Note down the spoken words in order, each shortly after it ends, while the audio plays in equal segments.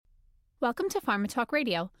Welcome to Pharma Talk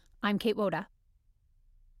Radio. I'm Kate Woda.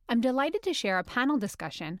 I'm delighted to share a panel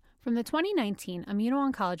discussion from the 2019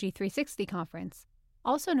 Immuno-Oncology 360 Conference,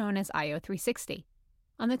 also known as IO 360,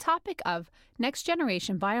 on the topic of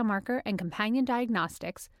next-generation biomarker and companion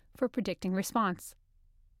diagnostics for predicting response.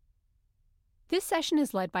 This session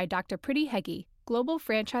is led by Dr. Priti Hegde, Global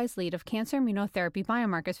Franchise Lead of Cancer Immunotherapy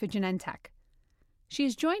Biomarkers for Genentech. She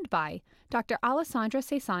is joined by Dr. Alessandra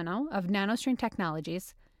Cesano of NanoString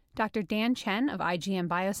Technologies, Dr. Dan Chen of IGM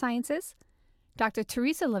Biosciences, Dr.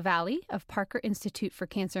 Teresa LaValle of Parker Institute for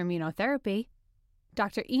Cancer Immunotherapy,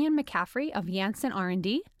 Dr. Ian McCaffrey of Janssen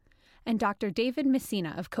R&D, and Dr. David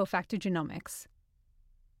Messina of Cofactor Genomics.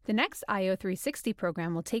 The next IO 360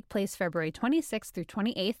 program will take place February 26th through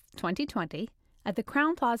 28th, 2020, at the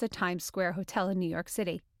Crowne Plaza Times Square Hotel in New York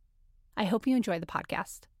City. I hope you enjoy the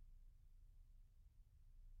podcast.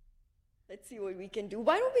 Let's see what we can do.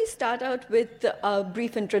 Why don't we start out with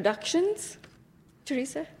brief introductions?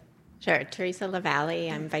 Teresa? Sure. Teresa LaValle.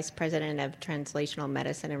 I'm Vice President of Translational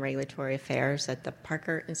Medicine and Regulatory Affairs at the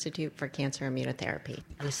Parker Institute for Cancer Immunotherapy.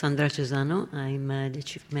 Alessandra Cesano. I'm the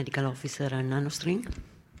Chief Medical Officer at NanoString.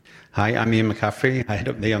 Hi, I'm Ian McCaffrey. I head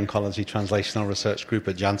up the Oncology Translational Research Group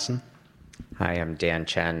at Janssen. Hi, I'm Dan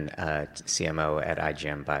Chen, CMO at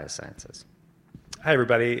IGM Biosciences. Hi,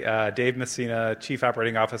 everybody. Dave Messina, Chief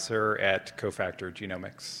Operating Officer at Cofactor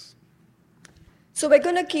Genomics. So we're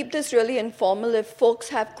going to keep this really informal. If folks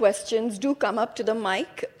have questions, do come up to the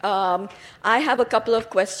mic. I have a couple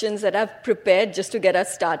of questions that I've prepared just to get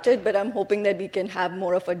us started, but I'm hoping that we can have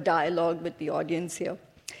more of a dialogue with the audience here.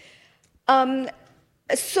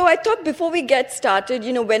 So I thought before we get started,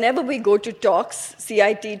 whenever we go to talks,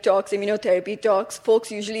 CIT talks, immunotherapy talks,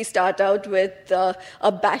 folks usually start out with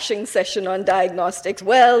a bashing session on diagnostics.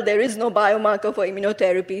 Well, there is no biomarker for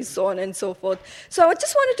immunotherapy, so on and so forth. So I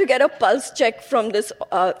just wanted to get a pulse check from this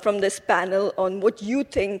panel on what you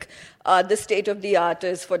think the state of the art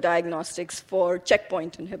is for diagnostics for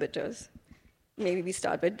checkpoint inhibitors. Maybe we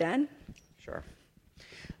start with Dan. Sure.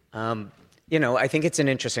 I think it's an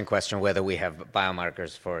interesting question whether we have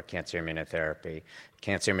biomarkers for cancer immunotherapy.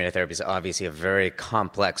 Cancer immunotherapy is obviously a very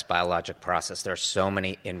complex biologic process. There are so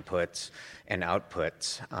many inputs and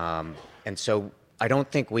outputs. And so I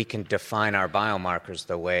don't think we can define our biomarkers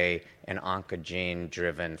the way an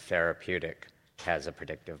oncogene-driven therapeutic has a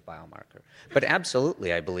predictive biomarker. But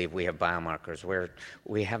absolutely, I believe we have biomarkers where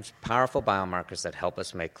we have powerful biomarkers that help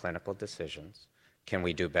us make clinical decisions. Can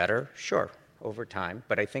we do better? Sure. Over time,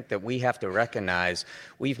 but I think that we have to recognize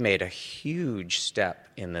we've made a huge step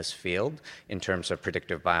in this field in terms of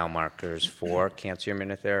predictive biomarkers for cancer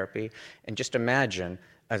immunotherapy. And just imagine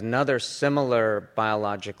another similar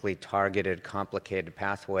biologically targeted, complicated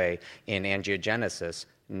pathway in angiogenesis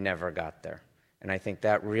never got there. And I think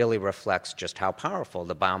that really reflects just how powerful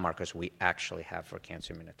the biomarkers we actually have for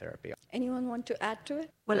cancer immunotherapy are. Anyone want to add to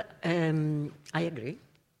it? Well, I agree.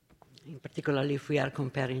 Particularly if we are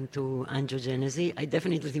comparing to angiogenesis, I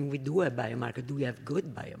definitely think we do have biomarker. Do we have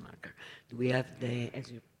good biomarker? Do we have as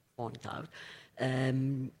you point out,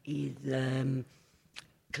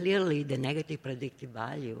 clearly the negative predictive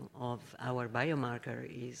value of our biomarker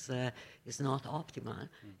is not optimal,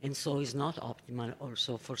 and so is not optimal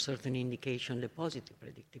also for certain indication the positive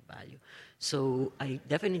predictive value. So I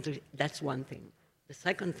definitely, that's one thing. The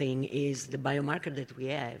second thing is the biomarker that we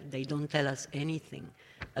have, they don't tell us anything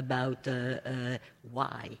about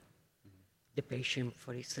why the patient,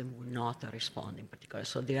 for instance, will not respond in particular.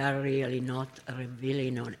 So they are really not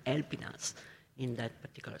revealing or helping us in that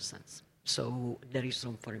particular sense. So there is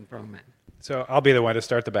room for improvement. So I'll be the one to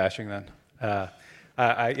start the bashing then.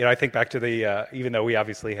 I think back to the, even though we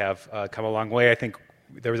obviously have come a long way, I think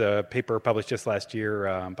there was a paper published just last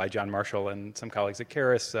year by John Marshall and some colleagues at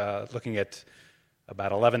Caris looking at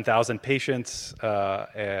about 11,000 patients,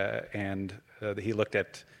 and he looked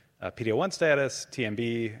at PD-L1 status,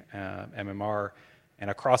 TMB, MMR, and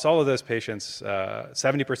across all of those patients,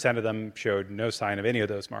 70% of them showed no sign of any of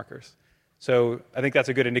those markers. So I think that's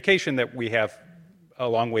a good indication that we have a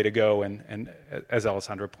long way to go, and as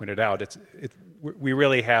Alessandra pointed out, we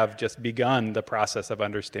really have just begun the process of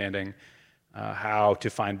understanding how to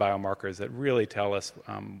find biomarkers that really tell us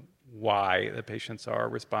why the patients are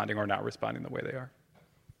responding or not responding the way they are.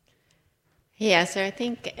 Yeah, so I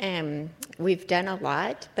think we've done a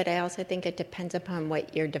lot, but I also think it depends upon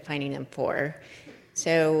what you're defining them for.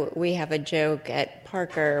 So we have a joke at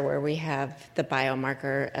Parker where we have the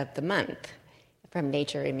biomarker of the month from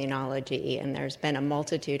Nature Immunology, and there's been a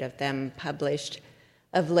multitude of them published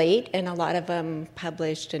of late, and a lot of them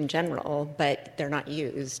published in general, but they're not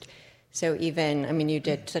used. So even, you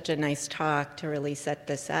did such a nice talk to really set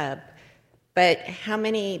this up. But how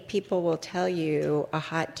many people will tell you a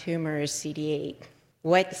hot tumor is CD8?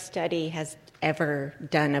 What study has ever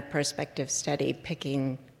done a prospective study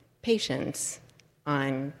picking patients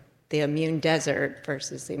on the immune desert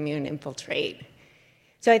versus the immune infiltrate?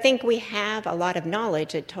 So I think we have a lot of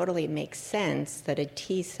knowledge. It totally makes sense that a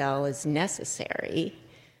T cell is necessary.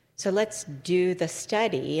 So let's do the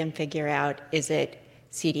study and figure out, is it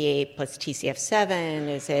CD8 plus TCF7?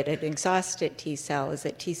 Is it an exhausted T cell? Is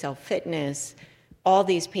it T cell fitness? All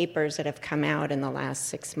these papers that have come out in the last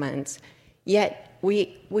 6 months. Yet we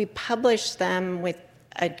publish them with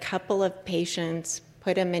a couple of patients,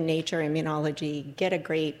 put them in Nature Immunology, get a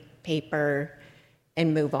great paper,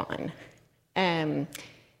 and move on.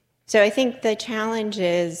 So I think the challenge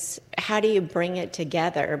is, how do you bring it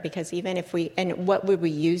together? Because even if and what would we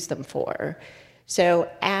use them for? So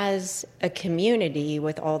as a community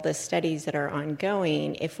with all the studies that are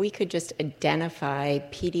ongoing, if we could just identify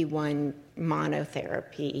PD-1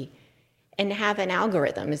 monotherapy and have an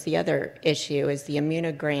algorithm is the other issue, is the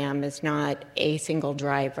immunogram is not a single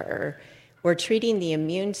driver. We're treating the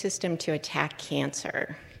immune system to attack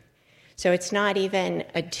cancer. So it's not even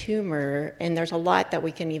a tumor, and there's a lot that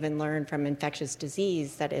we can even learn from infectious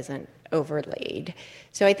disease that isn't overlaid.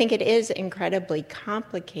 So I think it is incredibly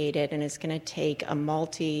complicated, and it's going to take a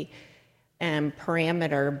multi-parameter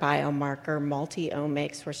biomarker,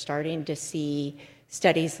 multi-omics. We're starting to see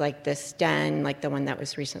studies like this done, like the one that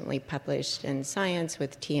was recently published in Science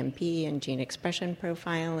with TMP and gene expression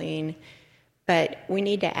profiling. But we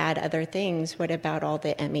need to add other things. What about all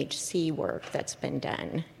the MHC work that's been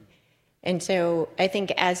done? And so I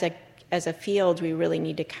think as a field, we really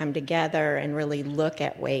need to come together and really look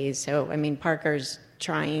at ways. So, I mean, Parker's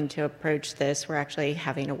trying to approach this. We're actually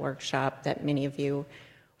having a workshop that many of you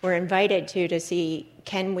were invited to see,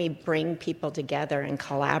 can we bring people together and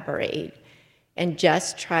collaborate and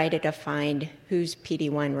just try to define who's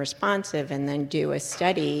PD-1 responsive and then do a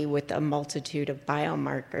study with a multitude of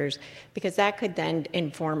biomarkers, because that could then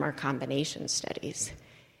inform our combination studies.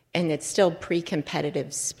 And it's still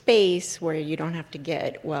pre-competitive space where you don't have to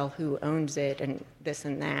get, well, who owns it and this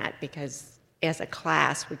and that, because as a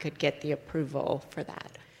class, we could get the approval for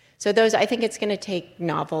that. So I think it's going to take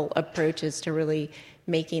novel approaches to really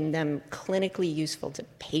making them clinically useful to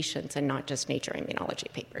patients and not just Nature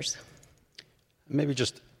Immunology papers. Maybe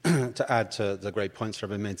just to add to the great points that have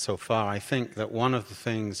been made so far, I think that one of the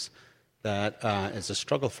things that is a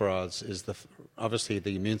struggle for us is obviously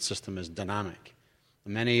the immune system is dynamic.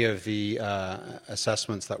 Many of the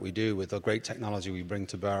assessments that we do with the great technology we bring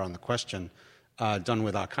to bear on the question are done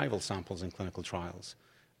with archival samples in clinical trials.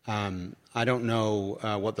 I don't know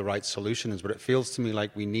what the right solution is, but it feels to me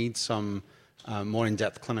like we need some more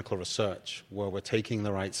in-depth clinical research where we're taking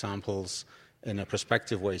the right samples in a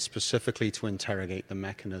prospective way specifically to interrogate the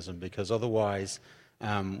mechanism, because otherwise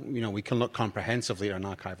we can look comprehensively at an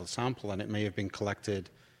archival sample and it may have been collected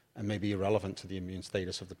and may be irrelevant to the immune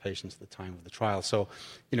status of the patients at the time of the trial. So,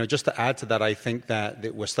 just to add to that, I think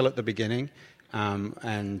that we're still at the beginning,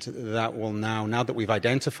 and that will now that we've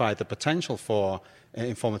identified the potential for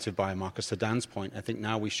informative biomarkers, to Dan's point, I think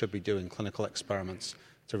now we should be doing clinical experiments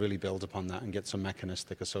to really build upon that and get some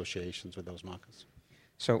mechanistic associations with those markers.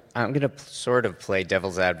 So I'm going to sort of play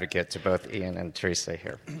devil's advocate to both Ian and Teresa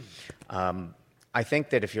here. I think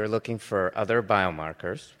that if you're looking for other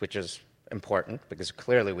biomarkers, which is important because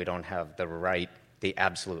clearly we don't have the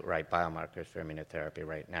absolute right biomarkers for immunotherapy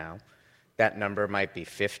right now. That number might be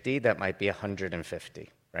 50, that might be 150,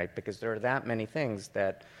 right? Because there are that many things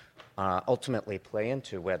that ultimately play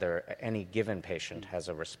into whether any given patient has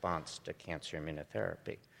a response to cancer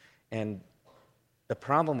immunotherapy. And the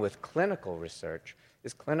problem with clinical research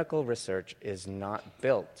is not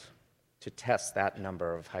built to test that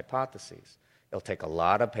number of hypotheses. It'll take a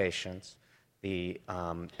lot of patients. The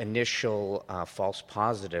initial false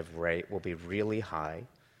positive rate will be really high.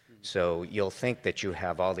 So you'll think that you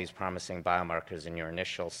have all these promising biomarkers in your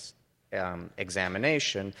initial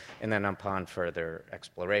examination, and then upon further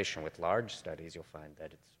exploration with large studies, you'll find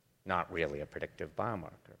that it's not really a predictive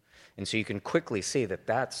biomarker. And so you can quickly see that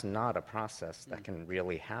that's not a process that can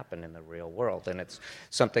really happen in the real world. And it's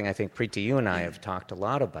something I think, Priti, you and I have talked a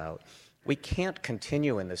lot about. We can't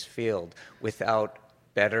continue in this field without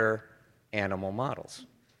better animal models,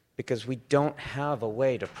 because we don't have a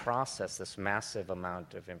way to process this massive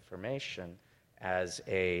amount of information as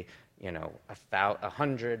a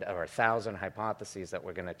 100 or 1,000 hypotheses that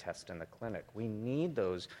we're going to test in the clinic. We need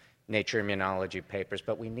those Nature Immunology papers,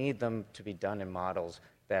 but we need them to be done in models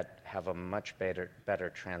that have a much better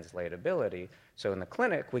translatability. So in the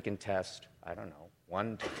clinic, we can test,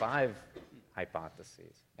 1 to 5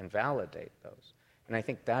 hypotheses and validate those. And I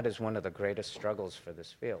think that is one of the greatest struggles for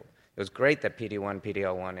this field. It was great that PD-1,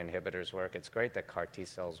 PD-L1 inhibitors work. It's great that CAR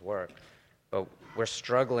T-cells work. But we're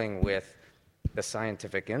struggling with the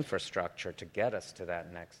scientific infrastructure to get us to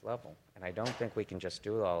that next level. And I don't think we can just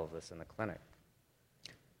do all of this in the clinic.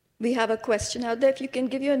 We have a question out there. If you can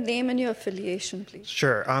give your name and your affiliation, please.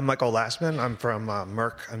 Sure. I'm Michael Lastman. I'm from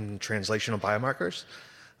Merck. I'm translational biomarkers.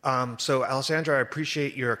 So, Alessandra, I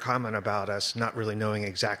appreciate your comment about us not really knowing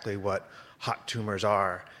exactly what hot tumors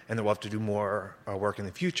are, and that we'll have to do more work in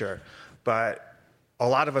the future. But a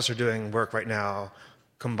lot of us are doing work right now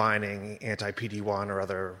combining anti-PD-1 or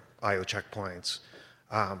other IO checkpoints.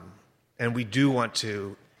 And we do want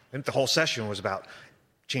to, and the whole session was about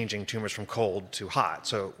changing tumors from cold to hot.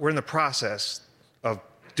 So we're in the process of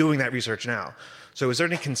doing that research now. So is there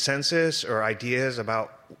any consensus or ideas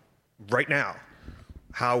about right now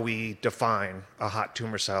how we define a hot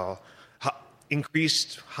tumor cell,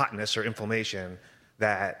 increased hotness or inflammation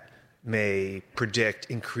that may predict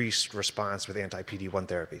increased response with anti-PD-1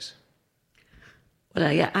 therapies? Well,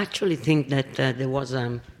 I actually think that there was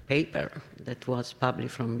a paper that was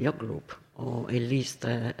published from your group, or at least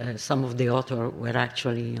some of the authors were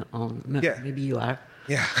actually on, maybe you are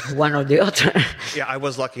one of the authors. Yeah, I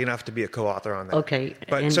was lucky enough to be a co-author on that. Okay.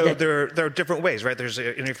 But and so there are different ways, right? There's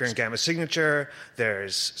interferon gamma signature,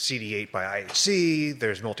 there's CD8 by IHC,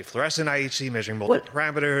 there's multifluorescent IHC measuring multiple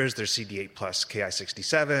parameters, there's CD8 plus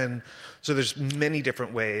Ki67. So there's many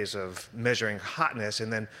different ways of measuring hotness,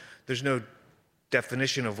 and then there's no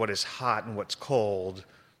definition of what is hot and what's cold,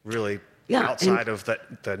 really, outside of the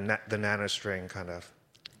nanostring kind of.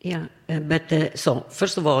 Yeah, but so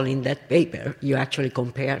first of all, in that paper, you actually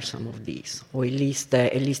compare some of these, or at least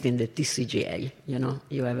in the TCGA,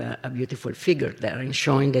 you have a beautiful figure there in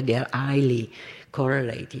showing that they are highly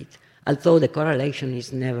correlated. Although the correlation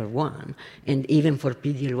is never one, and even for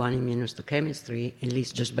PD-L1 immunohistochemistry, at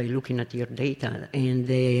least just by looking at your data and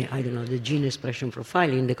the gene expression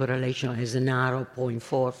profiling, the correlation is a narrow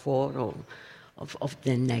 0.44 of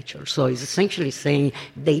the nature. So it's essentially saying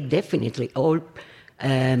they definitely all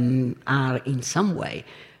are in some way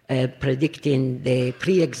predicting the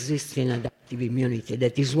pre-existing adaptive immunity.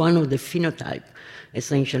 That is one of the phenotypes,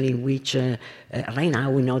 essentially, in which right now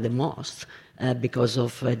we know the most. Because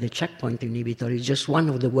of the checkpoint inhibitor. It's just one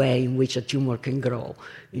of the ways in which a tumor can grow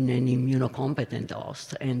in an immunocompetent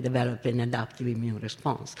host and develop an adaptive immune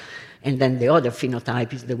response. And then the other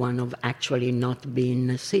phenotype is the one of actually not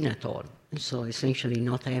being seen at all. So essentially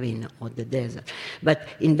not having on the desert. But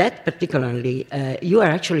in that particularly, you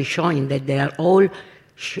are actually showing that they are all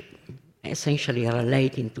essentially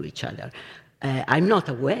relating to each other. I'm not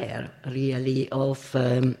aware really of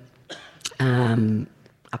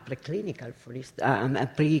a preclinical, for instance, a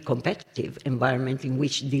pre-competitive environment in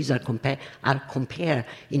which these are compared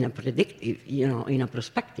in a predictive, in a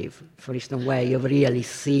prospective, for instance, way you've really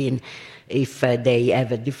seen if they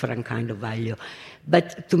have a different kind of value.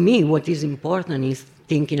 But to me, what is important is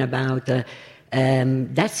thinking about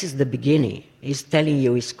that is the beginning. It's telling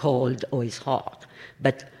you it's cold or it's hot.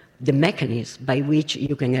 But the mechanism by which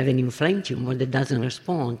you can have an inflamed tumor that doesn't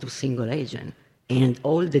respond to single agent, and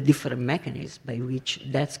all the different mechanisms by which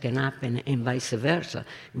that can happen and vice versa,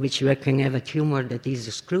 in which you can have a tumor that is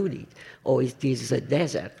excluded or it is a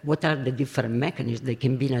desert. What are the different mechanisms that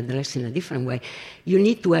can be addressed in a different way? You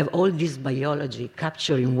need to have all this biology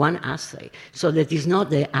captured in one assay, so that it's not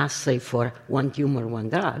the assay for one tumor, one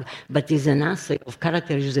drug, but is an assay of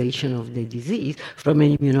characterization of the disease from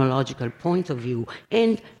an immunological point of view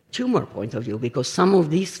and tumor point of view, because some of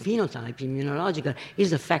these phenotype immunological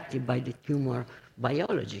is affected by the tumor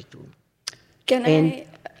biology too. I'm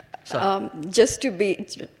just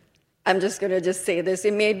going to just say this,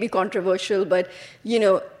 it may be controversial, but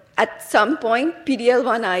at some point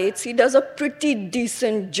PD-L1 IHC does a pretty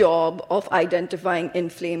decent job of identifying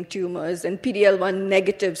inflamed tumors, and PD-L1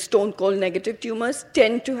 negative, stone cold negative tumors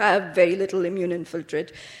tend to have very little immune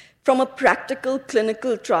infiltrate. From a practical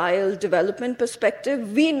clinical trial development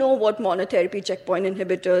perspective, we know what monotherapy checkpoint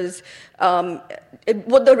inhibitors,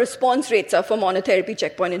 what the response rates are for monotherapy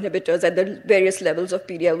checkpoint inhibitors at the various levels of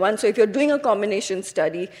PD-L1. So if you're doing a combination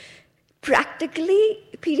study, practically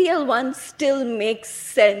PD-L1 still makes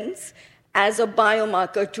sense as a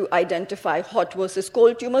biomarker to identify hot versus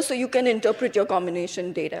cold tumors, so you can interpret your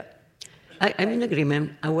combination data. I'm in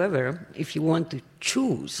agreement. However, if you want to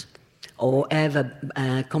choose or have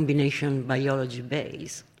a combination biology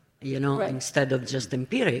base, instead of just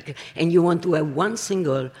empiric, and you want to have one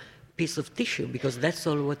single piece of tissue, because that's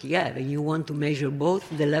all what you have, and you want to measure both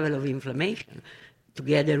the level of inflammation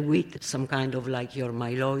together with some kind of like your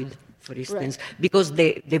myeloid for instance, because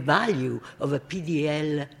the value of a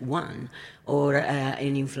PDL1 or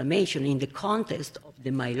an inflammation in the context of the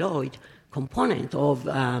myeloid component of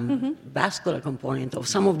vascular component of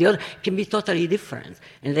some of the other can be totally different.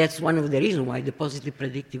 And that's one of the reasons why the positive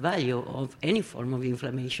predictive value of any form of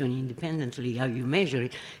inflammation, independently how you measure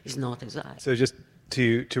it, is not as high. So just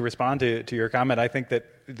to respond to your comment, I think that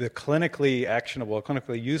the clinically actionable,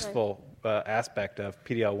 clinically useful aspect of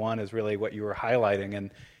PDL1 is really what you were highlighting. And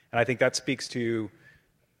I think that speaks to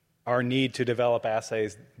our need to develop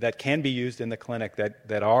assays that can be used in the clinic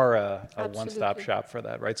that are a one-stop shop for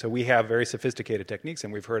that, right? So we have very sophisticated techniques,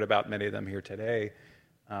 and we've heard about many of them here today,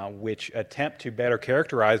 which attempt to better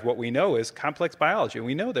characterize what we know is complex biology.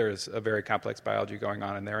 We know there's a very complex biology going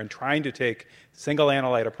on in there, and trying to take single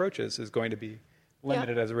analyte approaches is going to be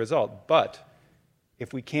limited as a result. But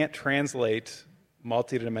if we can't translate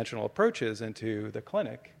multidimensional approaches into the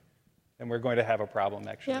clinic, then we're going to have a problem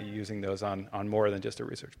actually using those on more than just a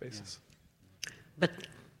research basis. But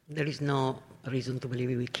there is no reason to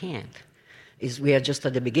believe we can't. We are just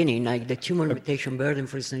at the beginning. Like the tumor mutation burden,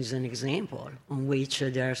 for instance, is an example on which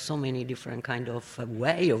there are so many different kind of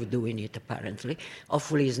way of doing it, apparently.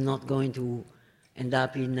 Hopefully it's not going to end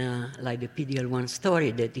up in like the PDL1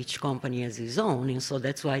 story that each company has its own, and so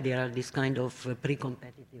that's why there are this kind of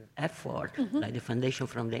pre-competitive effort, like the foundation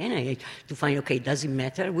from the NIH, to find, okay, does it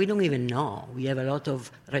matter? We don't even know. We have a lot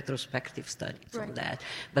of retrospective studies on that,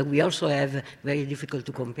 but we also have very difficult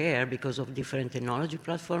to compare because of different technology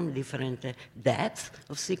platforms, different depth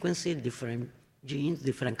of sequencing, different genes,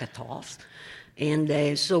 different cutoffs.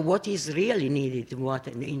 And so what is really needed,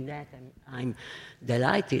 in that I'm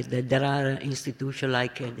delighted that there are institutions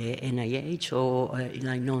like the NIH or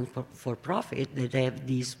like non-for-profit that have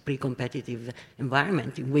this pre-competitive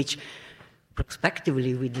environment in which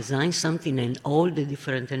prospectively we design something and all the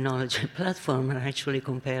different technology platforms are actually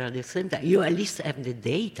compared at the same time. You at least have the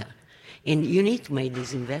data, and you need to make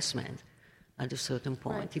this investment at a certain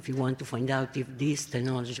point if you want to find out if these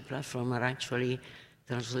technology platforms are actually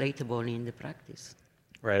translatable in the practice.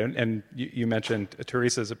 Right, and you mentioned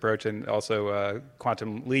Teresa's approach, and also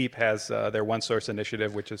Quantum Leap has their One Source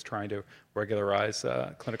initiative, which is trying to regularize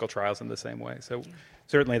clinical trials in the same way. So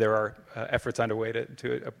certainly there are efforts underway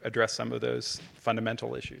to address some of those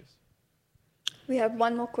fundamental issues. We have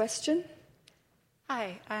one more question.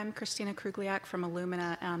 Hi, I'm Christina Krugliak from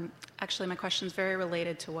Illumina. Actually, my question is very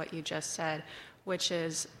related to what you just said, which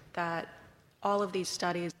is that all of these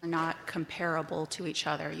studies are not comparable to each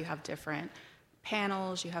other. You have different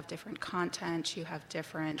panels, you have different content, you have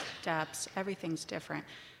different depths, everything's different.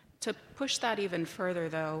 To push that even further,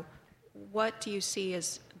 though, what do you see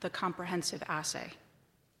as the comprehensive assay?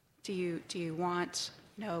 Do you want,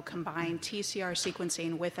 combined TCR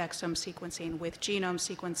sequencing with exome sequencing, with genome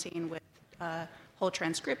sequencing, with whole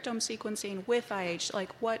transcriptome sequencing, with IH?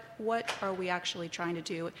 Like, what are we actually trying to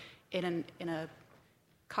do in a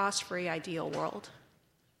cost-free ideal world?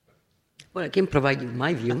 Well, I can provide you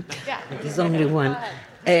my view. There's only one.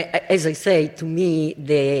 As I say, to me,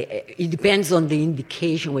 it depends on the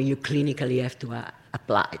indication where you clinically have to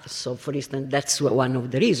apply. So, for instance, that's one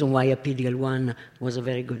of the reasons why a PDL1 was a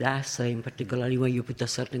very good assay, and particularly when you put a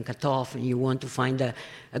certain cutoff and you want to find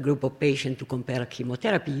a group of patients to compare a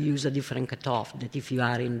chemotherapy, you use a different cutoff than if you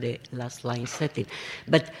are in the last line setting.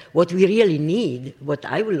 But what we really need, what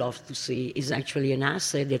I would love to see, is actually an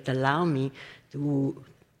assay that allow me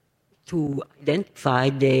to identify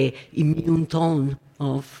the immune tone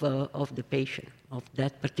of the patient, of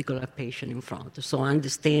that particular patient in front. So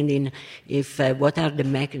understanding if what are the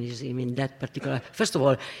mechanisms in that particular. First of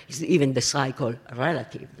all, is even the cycle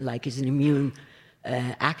relative, like is an immune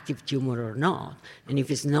active tumor or not, and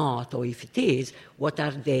if it's not, or if it is, what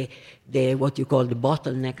are the what you call the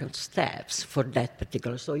bottleneck steps for that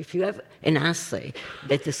particular. So if you have an assay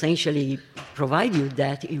that essentially provide you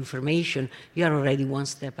that information, you are already one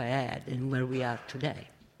step ahead in where we are today.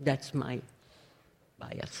 That's my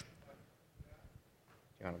bias.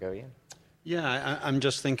 You want to go, Ian? Yeah, I'm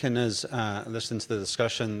just thinking as listening to the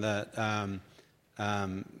discussion that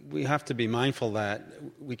we have to be mindful that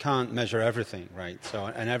we can't measure everything, right? So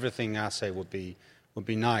an everything assay would be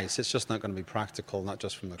nice. It's just not going to be practical, not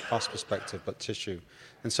just from the cost perspective, but tissue.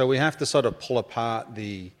 And so we have to sort of pull apart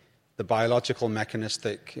the biological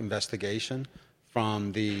mechanistic investigation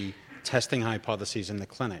from the testing hypotheses in the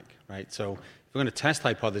clinic, right? So if we're going to test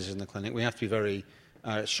hypotheses in the clinic, we have to be very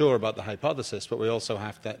sure about the hypothesis, but we also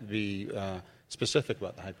have to be specific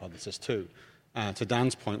about the hypothesis too. To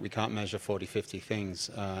Dan's point, we can't measure 40, 50 things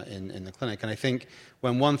in the clinic. And I think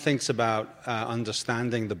when one thinks about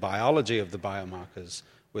understanding the biology of the biomarkers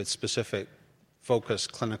with specific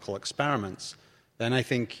focused clinical experiments, then I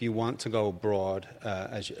think you want to go broad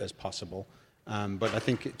as possible. But I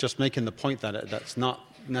think just making the point that that's not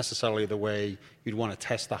necessarily the way you'd want to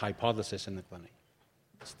test the hypothesis in the clinic,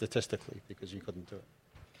 statistically, because you couldn't do it.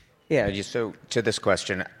 Yeah, so to this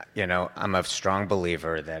question, I'm a strong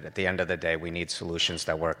believer that at the end of the day, we need solutions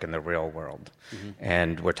that work in the real world. Mm-hmm.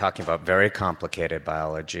 And we're talking about very complicated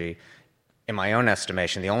biology. In my own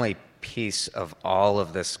estimation, the only piece of all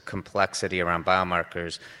of this complexity around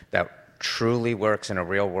biomarkers that truly works in a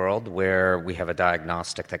real world where we have a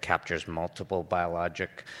diagnostic that captures multiple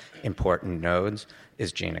biologic important nodes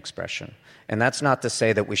is gene expression. And that's not to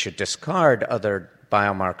say that we should discard other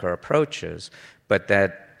biomarker approaches, but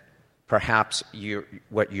that perhaps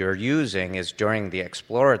what you're using is during the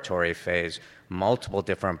exploratory phase, multiple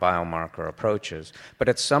different biomarker approaches. But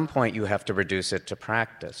at some point, you have to reduce it to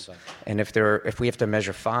practice. Exactly. And if we have to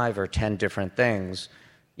measure 5 or 10 different things,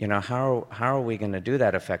 how are we going to do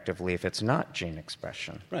that effectively if it's not gene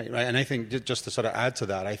expression? Right. And I think just to sort of add to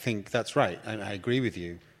that, I think that's right. I agree with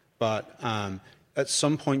you. But at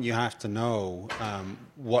some point, you have to know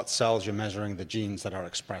what cells you're measuring the genes that are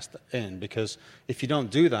expressed in. Because if you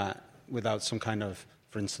don't do that, without some kind of,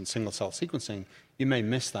 for instance, single-cell sequencing, you may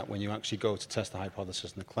miss that when you actually go to test the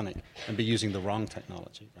hypothesis in the clinic and be using the wrong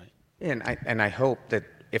technology, right? And I hope that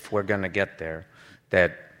if we're going to get there,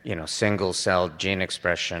 that single-cell gene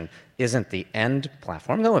expression isn't the end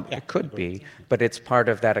platform, though it could be, but it's part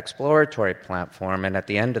of that exploratory platform. And at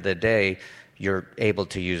the end of the day, you're able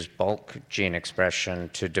to use bulk gene expression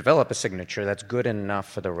to develop a signature that's good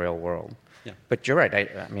enough for the real world. Yeah. But you're right.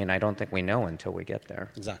 I don't think we know until we get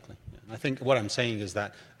there. Exactly. Yeah. I think what I'm saying is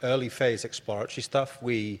that early phase exploratory stuff,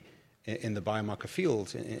 we, in the biomarker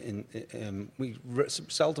field, we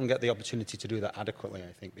seldom get the opportunity to do that adequately,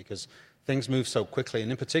 I think, because things move so quickly,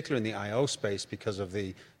 and in particular in the IO space, because of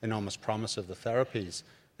the enormous promise of the therapies,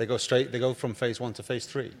 they go from phase 1 to phase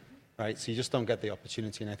 3, right? So you just don't get the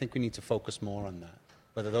opportunity, and I think we need to focus more on that,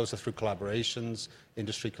 whether those are through collaborations,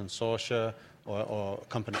 industry consortia, or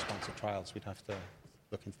company-sponsored trials. We'd have to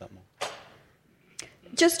look into that more.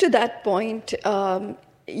 Just to that point,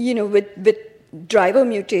 with driver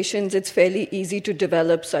mutations, it's fairly easy to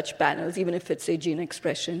develop such panels, even if it's a gene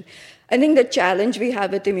expression. I think the challenge we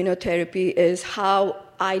have with immunotherapy is how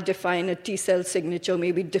I define a T-cell signature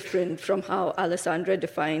may be different from how Alessandra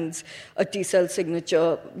defines a T-cell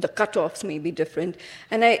signature. The cutoffs may be different.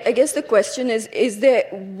 And I guess the question is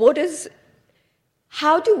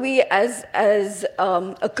how do we as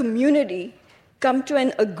a community come to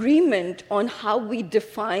an agreement on how we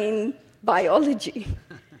define biology?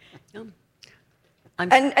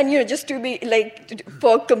 Just to be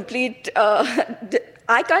for complete,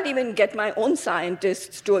 I can't even get my own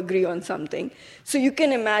scientists to agree on something. So you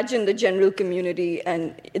can imagine the general community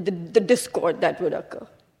and the discord that would occur.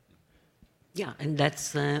 Yeah, and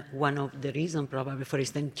that's one of the reasons probably. For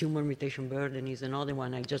instance, tumor mutation burden is another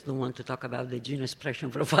one. I just don't want to talk about the gene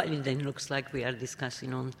expression profiling. Then it looks like we are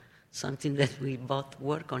discussing on something that we both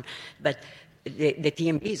work on. But the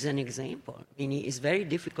TMB is an example. It's very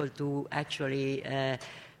difficult to actually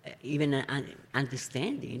even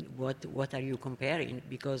understanding what are you comparing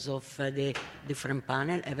because of the different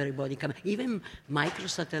panel. Everybody even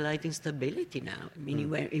microsatellite instability now.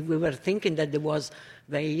 If we were thinking that it was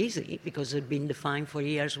very easy because it's been defined for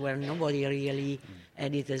years where nobody really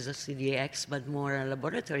had it as a CDX, but more a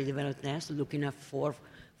laboratory developed test looking at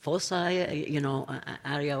foci,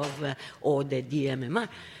 area of or the DMMR.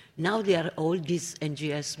 Now they are all these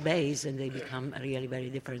NGS based and they become really very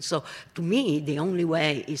different. So to me, the only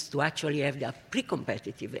way is to actually have the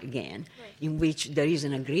pre-competitive again, in which there is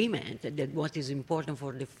an agreement that what is important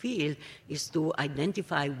for the field is to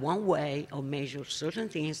identify one way of measure certain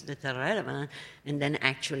things that are relevant and then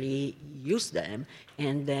actually use them,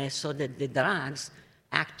 and so that the drugs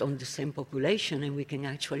act on the same population and we can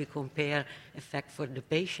actually compare effect for the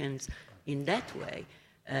patients in that way.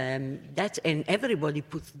 And everybody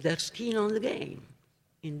puts their skin on the game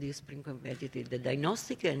in this pre-competitive, the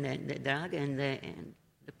diagnostic and the drug and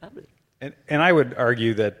the public. And I would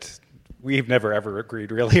argue that we've never ever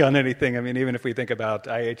agreed really on anything. Even if we think about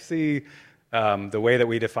IHC, the way that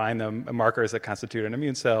we define the markers that constitute an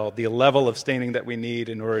immune cell, the level of staining that we need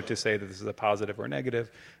in order to say that this is a positive or negative.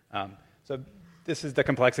 So this is the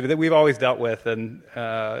complexity that we've always dealt with, and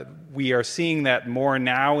we are seeing that more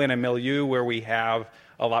now in a milieu where we have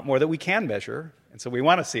a lot more that we can measure. And so we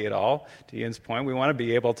want to see it all. To Ian's point, we want to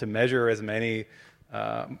be able to measure as many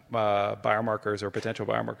biomarkers or potential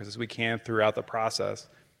biomarkers as we can throughout the process.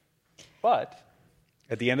 But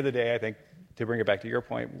at the end of the day, I think, to bring it back to your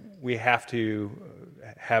point, we have to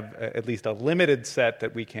have at least a limited set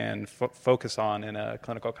that we can focus on in a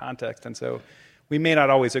clinical context. And so we may not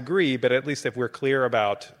always agree, but at least if we're clear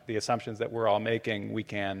about the assumptions that we're all making, we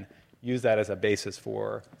can use that as a basis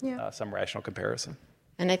for some rational comparison.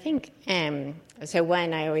 And I think, so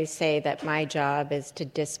one, I always say that my job is to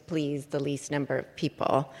displease the least number of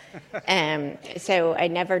people. So I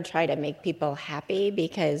never try to make people happy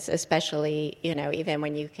because especially, even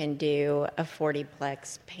when you can do a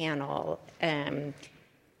 40-plex panel,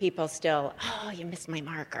 people still, you missed my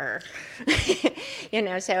marker.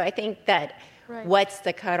 So I think that what's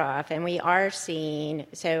the cutoff? And we are seeing,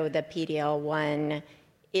 so the PD-L1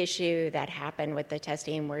 issue that happened with the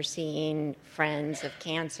testing, we're seeing Friends of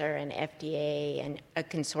Cancer and FDA and a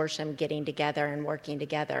consortium getting together and working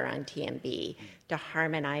together on TMB to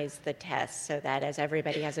harmonize the tests so that as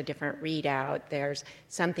everybody has a different readout, there's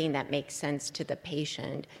something that makes sense to the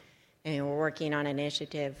patient. And we're working on an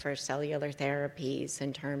initiative for cellular therapies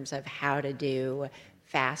in terms of how to do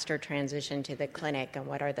faster transition to the clinic and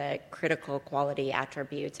what are the critical quality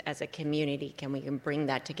attributes as a community. Can we bring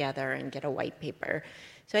that together and get a white paper?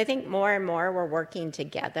 So I think more and more we're working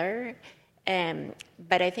together,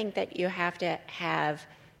 but I think that you have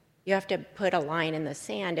to put a line in the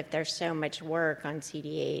sand if there's so much work on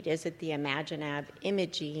CD8. Is it the Imaginab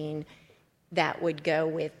imaging that would go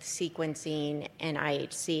with sequencing and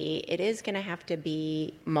IHC? It is going to have to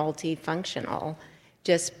be multifunctional,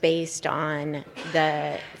 just based on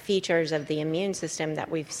the features of the immune system that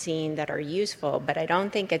we've seen that are useful, but I don't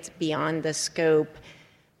think it's beyond the scope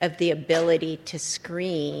of the ability to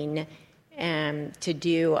screen to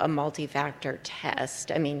do a multi-factor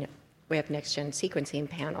test. I mean, we have next-gen sequencing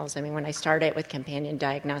panels. I mean, when I started with companion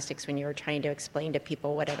diagnostics, when you were trying to explain to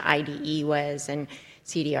people what an IDE was and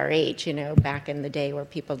CDRH, back in the day where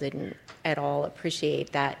people didn't at all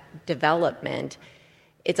appreciate that development,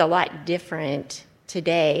 it's a lot different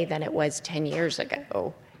today than it was 10 years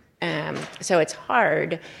ago. So it's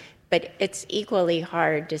hard, but it's equally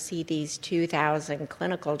hard to see these 2,000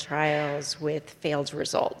 clinical trials with failed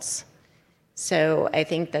results. So I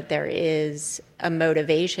think that there is a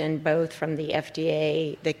motivation both from the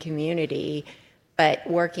FDA, the community, but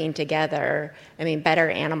working together. I mean, better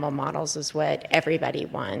animal models is what everybody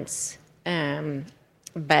wants.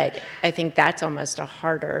 But I think that's almost a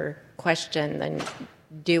harder question than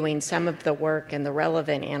doing some of the work in the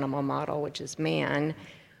relevant animal model, which is man,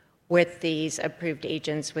 with these approved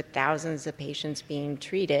agents with thousands of patients being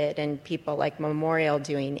treated and people like Memorial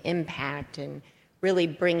doing impact and really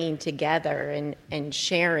bringing together and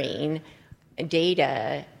sharing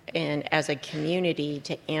data and as a community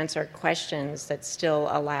to answer questions that still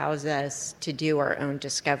allows us to do our own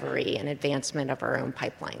discovery and advancement of our own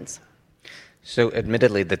pipelines. So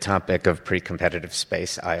admittedly, the topic of pre-competitive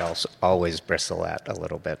space, I also always bristle at a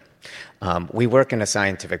little bit. We work in a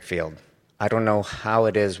scientific field. I don't know how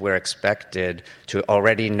it is we're expected to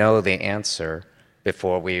already know the answer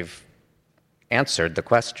before we've answered the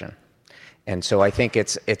question. And so I think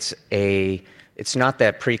it's not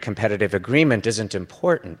that pre-competitive agreement isn't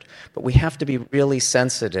important, but we have to be really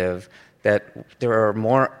sensitive that there are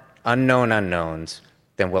more unknown unknowns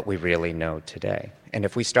than what we really know today. And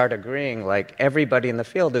if we start agreeing, like everybody in the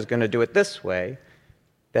field is going to do it this way,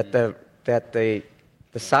 that the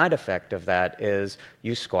side effect of that is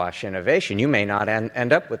you squash innovation. You may not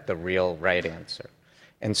end up with the real right answer.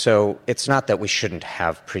 And so it's not that we shouldn't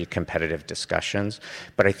have pre-competitive discussions,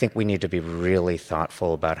 but I think we need to be really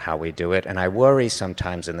thoughtful about how we do it. And I worry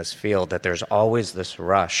sometimes in this field that there's always this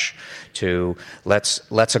rush to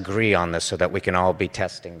let's agree on this so that we can all be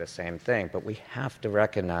testing the same thing. But we have to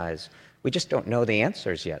recognize we just don't know the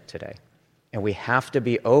answers yet today. And we have to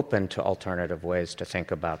be open to alternative ways to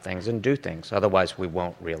think about things and do things. Otherwise, we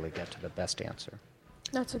won't really get to the best answer.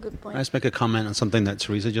 That's a good point. Can I just make a comment on something that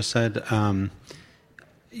Teresa just said?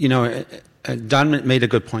 Dan made a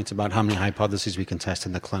good point about how many hypotheses we can test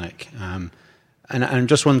in the clinic. And I'm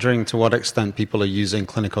just wondering to what extent people are using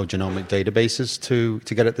clinical genomic databases to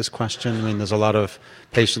get at this question. I mean, there's a lot of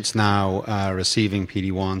patients now receiving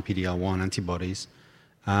PD-1, PD-L1 antibodies.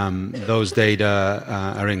 Those data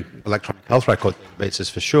are in electronic health record databases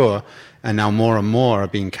for sure, and now more and more are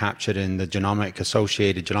being captured in the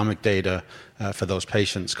associated genomic data for those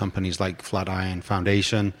patients. Companies like Flatiron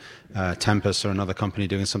Foundation, Tempus are another company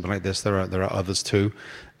doing something like this. There are others too.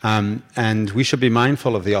 And we should be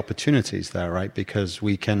mindful of the opportunities there, right? Because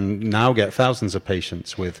we can now get thousands of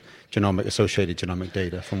patients with associated genomic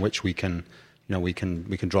data from which we can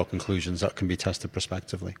draw conclusions that can be tested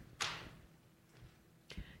prospectively.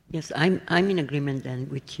 Yes, I'm in agreement then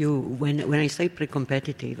with you. When I say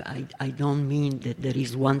pre-competitive, I don't mean that there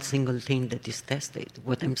is one single thing that is tested.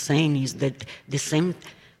 What I'm saying is that the same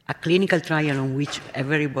a clinical trial on which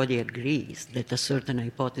everybody agrees that a certain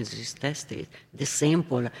hypothesis is tested, the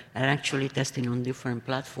sample are actually tested on different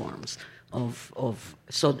platforms of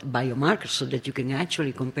biomarkers, so that you can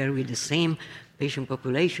actually compare with the same patient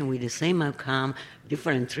population, with the same outcome,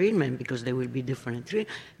 different treatment, because there will be different treatment,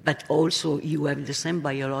 but also you have the same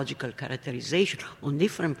biological characterization on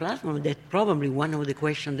different platforms. That probably one of the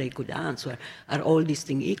questions they could answer, are all these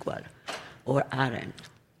things equal or aren't?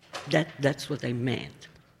 That's what I meant.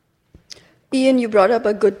 Ian, you brought up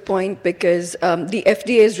a good point, because the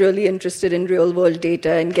FDA is really interested in real-world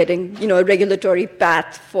data and getting, a regulatory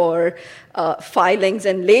path for filings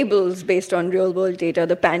and labels based on real-world data.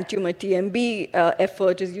 The pan-tumor TMB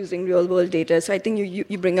effort is using real-world data. So I think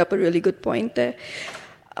you bring up a really good point there.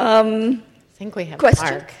 I think we have question?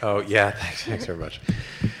 Mark. Oh, yeah, thanks very much.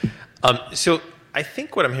 So I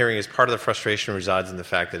think what I'm hearing is part of the frustration resides in the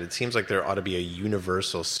fact that it seems like there ought to be a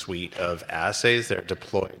universal suite of assays that are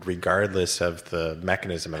deployed regardless of the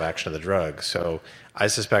mechanism of action of the drug. So I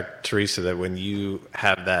suspect, Teresa, that when you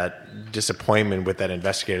have that disappointment with that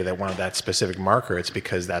investigator that wanted that specific marker, it's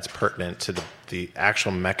because that's pertinent to the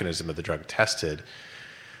actual mechanism of the drug tested.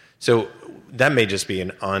 So that may just be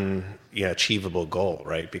an unachievable goal,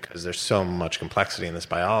 right? Because there's so much complexity in this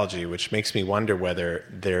biology, which makes me wonder whether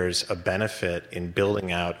there's a benefit in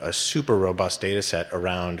building out a super robust data set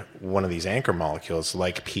around one of these anchor molecules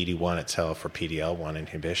like PD-1 itself or PD-L1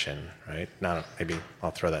 inhibition, right? Now, maybe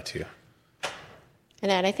I'll throw that to you.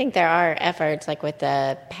 And I think there are efforts like with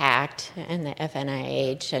the PACT and the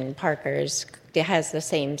FNIH and Parker's, it has the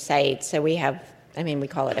same site. So we have, we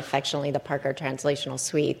call it affectionately the Parker Translational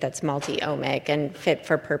Suite, that's multi-omic and fit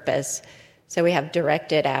for purpose. So we have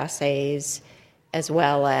directed assays as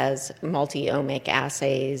well as multi-omic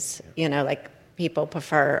assays. Like people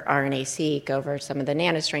prefer RNA-seq over some of the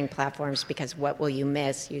nanostring platforms because what will you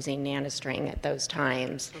miss using nanostring at those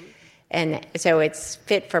times? And so it's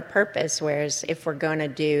fit for purpose, whereas if we're going to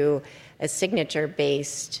do a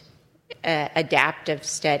signature-based adaptive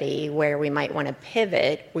study where we might want to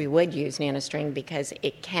pivot, we would use nanostring because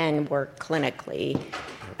it can work clinically.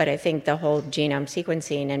 But I think the whole genome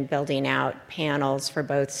sequencing and building out panels for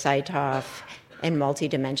both CyTOF and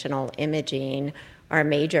multidimensional imaging are a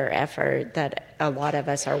major effort that a lot of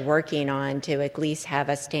us are working on to at least have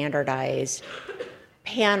a standardized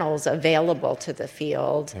panels available to the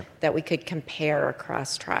field that we could compare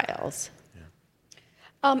across trials.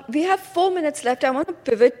 We have 4 minutes left. I want to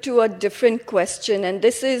pivot to a different question. And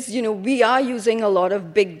this is, we are using a lot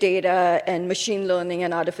of big data and machine learning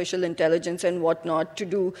and artificial intelligence and whatnot to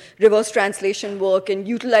do reverse translation work and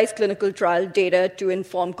utilize clinical trial data to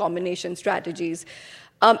inform combination strategies.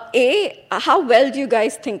 A, how well do you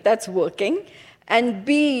guys think that's working? And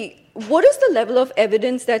B, what is the level of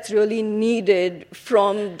evidence that's really needed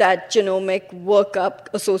from that genomic workup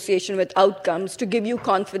association with outcomes to give you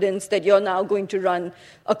confidence that you're now going to run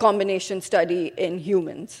a combination study in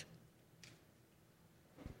humans?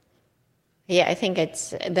 Yeah, I think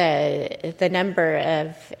it's the number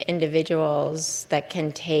of individuals that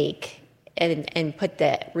can take and put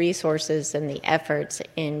the resources and the efforts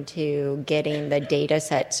into getting the data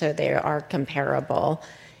set so they are comparable.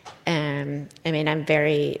 I'm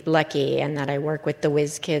very lucky in that I work with the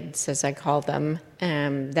whiz kids, as I call them,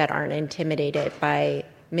 that aren't intimidated by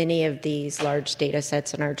many of these large data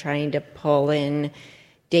sets and are trying to pull in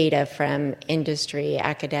data from industry,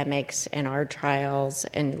 academics, and our trials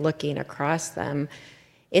and looking across them.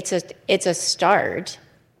 It's a start,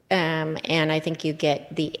 and I think you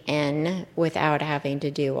get the N without having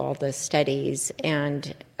to do all the studies,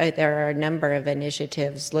 and there are a number of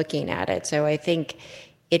initiatives looking at it. So I think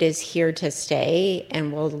it is here to stay,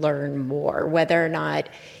 and we'll learn more. Whether or not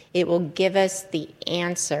it will give us the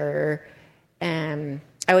answer, I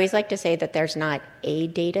always like to say that there's not a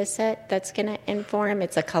data set that's going to inform.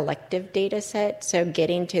 It's a collective data set. So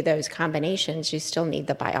getting to those combinations, you still need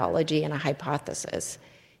the biology and a hypothesis.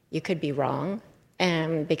 You could be wrong,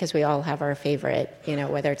 because we all have our favorite,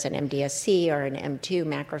 whether it's an MDSC or an M2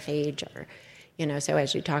 macrophage or so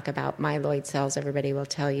as you talk about myeloid cells, everybody will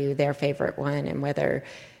tell you their favorite one and whether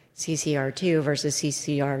CCR2 versus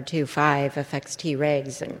CCR25 affects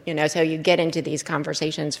Tregs. And, so you get into these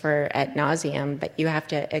conversations for ad nauseum, but you have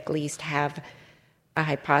to at least have a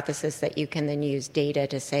hypothesis that you can then use data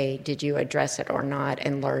to say, did you address it or not,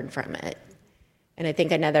 and learn from it. And I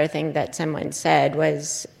think another thing that someone said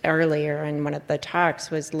was earlier in one of the talks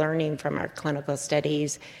was learning from our clinical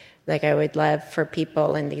studies. Like I would love for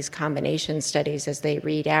people in these combination studies as they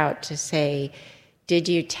read out to say, did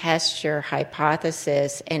you test your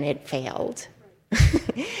hypothesis and it failed?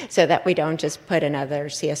 So that we don't just put another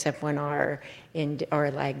CSF1R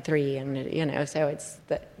or LAG3, and so it's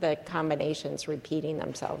the combinations repeating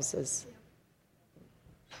themselves is.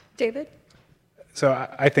 David? So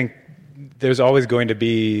I think there's always going to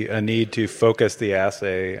be a need to focus the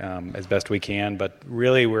assay as best we can, but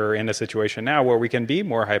really we're in a situation now where we can be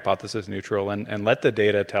more hypothesis neutral and let the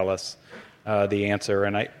data tell us the answer.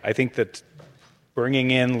 And I think that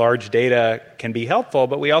bringing in large data can be helpful,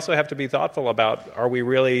 but we also have to be thoughtful about, are we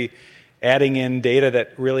really adding in data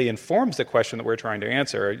that really informs the question that we're trying to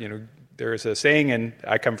answer? There's a saying, and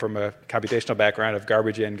I come from a computational background of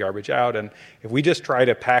garbage in, garbage out, and if we just try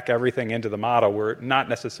to pack everything into the model, we're not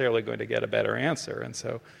necessarily going to get a better answer. And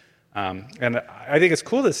so, and I think it's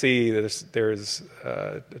cool to see there's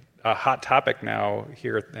a hot topic now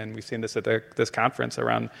here, and we've seen this at this conference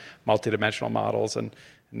around multidimensional models and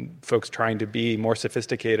folks trying to be more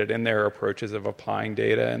sophisticated in their approaches of applying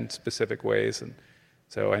data in specific ways. And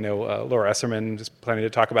so I know Laura Esserman is planning to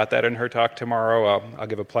talk about that in her talk tomorrow. I'll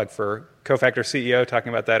give a plug for Cofactor CEO talking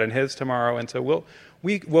about that in his tomorrow. And so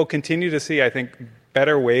we'll continue to see, I think,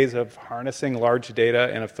 better ways of harnessing large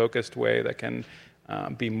data in a focused way that can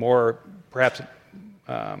be perhaps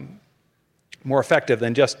more effective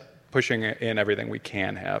than just pushing in everything we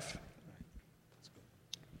can have.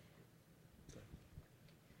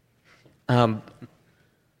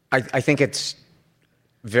 I think it's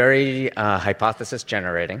very hypothesis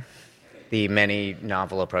generating, the many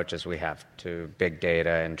novel approaches we have to big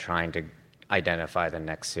data and trying to identify the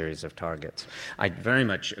next series of targets. I very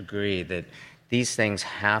much agree that these things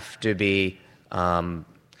have to be,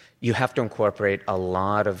 you have to incorporate a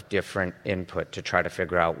lot of different input to try to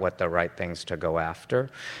figure out what the right things to go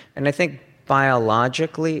after. And I think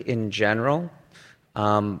biologically in general,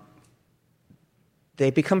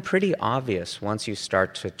 they become pretty obvious once you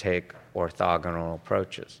start to take orthogonal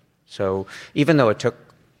approaches. So even though it took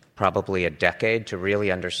probably a decade to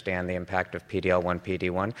really understand the impact of PD-L1,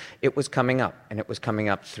 PD-1, it was coming up, and it was coming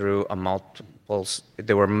up through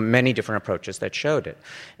there were many different approaches that showed it.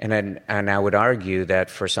 And I would argue that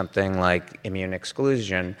for something like immune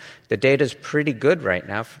exclusion, the data is pretty good right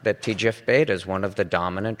now that TGF-beta is one of the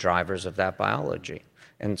dominant drivers of that biology.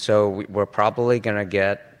 And so we're probably going to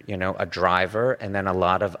get a driver, and then a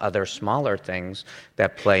lot of other smaller things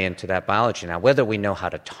that play into that biology. Now, whether we know how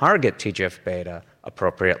to target TGF-beta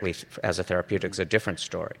appropriately as a therapeutic is a different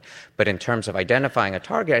story. But in terms of identifying a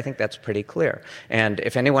target, I think that's pretty clear. And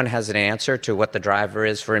if anyone has an answer to what the driver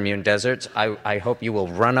is for immune deserts, I hope you will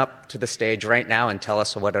run up to the stage right now and tell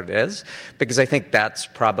us what it is, because I think that's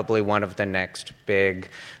probably one of the next big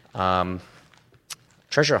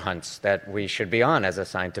treasure hunts that we should be on as a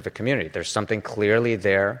scientific community. There's something clearly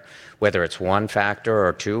there, whether it's one factor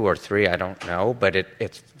or two or three, I don't know, but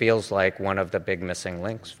it feels like one of the big missing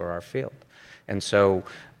links for our field. And so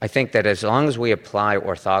I think that as long as we apply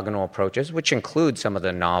orthogonal approaches, which include some of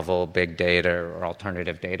the novel big data or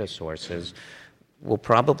alternative data sources, we'll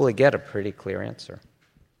probably get a pretty clear answer.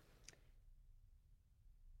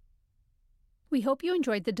 We hope you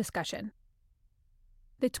enjoyed the discussion.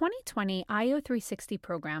 The 2020 IO360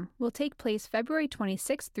 program will take place February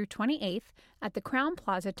 26th through 28th at the Crowne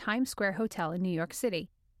Plaza Times Square Hotel in New York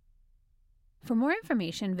City. For more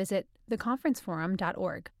information, visit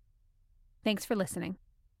theconferenceforum.org. Thanks for listening.